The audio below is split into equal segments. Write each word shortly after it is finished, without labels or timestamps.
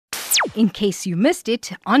in case you missed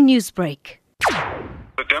it on Newsbreak.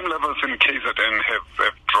 The dam levels in KZN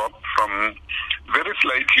have dropped from very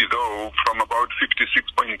slightly, though, from about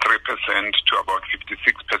 56.3% to about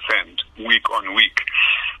 56% week on week.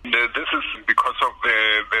 This is because of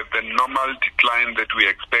the normal decline that we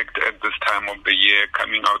expect at this time of the year,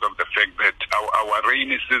 coming out of the fact that our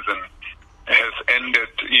rainy season has ended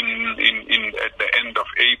at the end of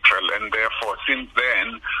April, and therefore since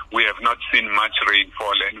then we have not seen much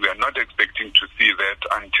rainfall, and we are not expecting to see that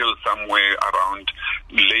until somewhere around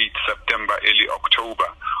late September, early October,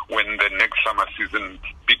 when the next summer season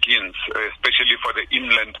begins, especially for the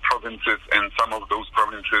inland provinces and some of those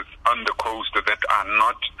provinces on the coast that are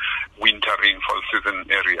not winter rainfall season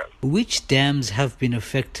areas. Which dams have been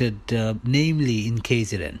affected, namely in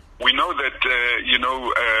KZN? We know that,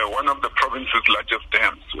 one of the province's largest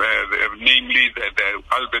dams, namely the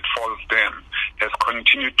Albert Falls Dam, has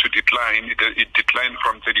continued to decline. It declined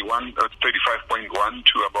from 35.1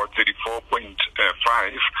 to about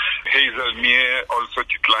 34.5. Hazelmere also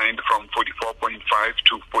declined from 44.5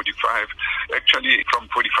 to 45, actually from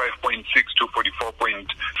 45.6 to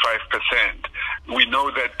 44.5%. We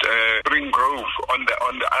know that Spring Grove, on the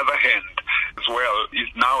other hand, as well, is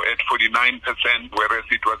now at 49%, whereas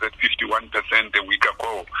it was at 51% a week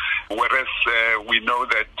ago. Whereas we know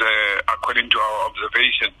that, according to our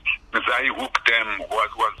observations, the Hoek Dam was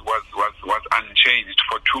unchanged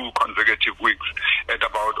for 2 consecutive weeks at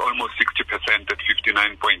about almost 60% at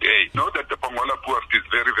 59.8. Know that the Pongola Poort is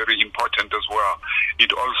very, very important as well.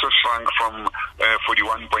 It also shrunk from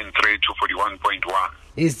 41.3 to 41.1.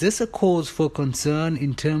 Is this a cause for concern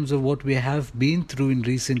in terms of what we have been through in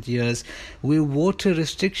recent years, where water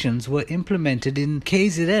restrictions were implemented in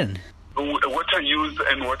KZN? Water use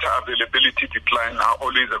and water availability decline are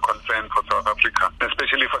always a concern for South Africa,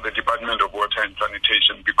 especially for the Department of Water and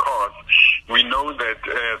Sanitation, because we know that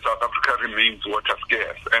South Africa remains water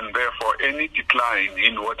scarce, and therefore any decline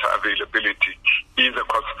in water availability is a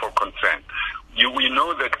cause for concern. We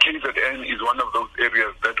know that KZN is one of those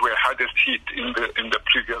areas that were hardest hit in the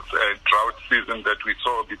previous drought season that we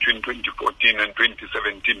saw between 2014 and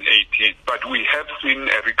 2017-18. But we have seen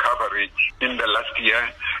a recovery in the last year,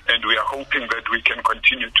 and we are hoping that we can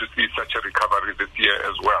continue to see such a recovery this year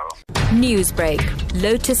as well. Newsbreak,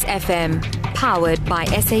 Lotus FM, powered by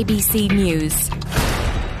SABC News.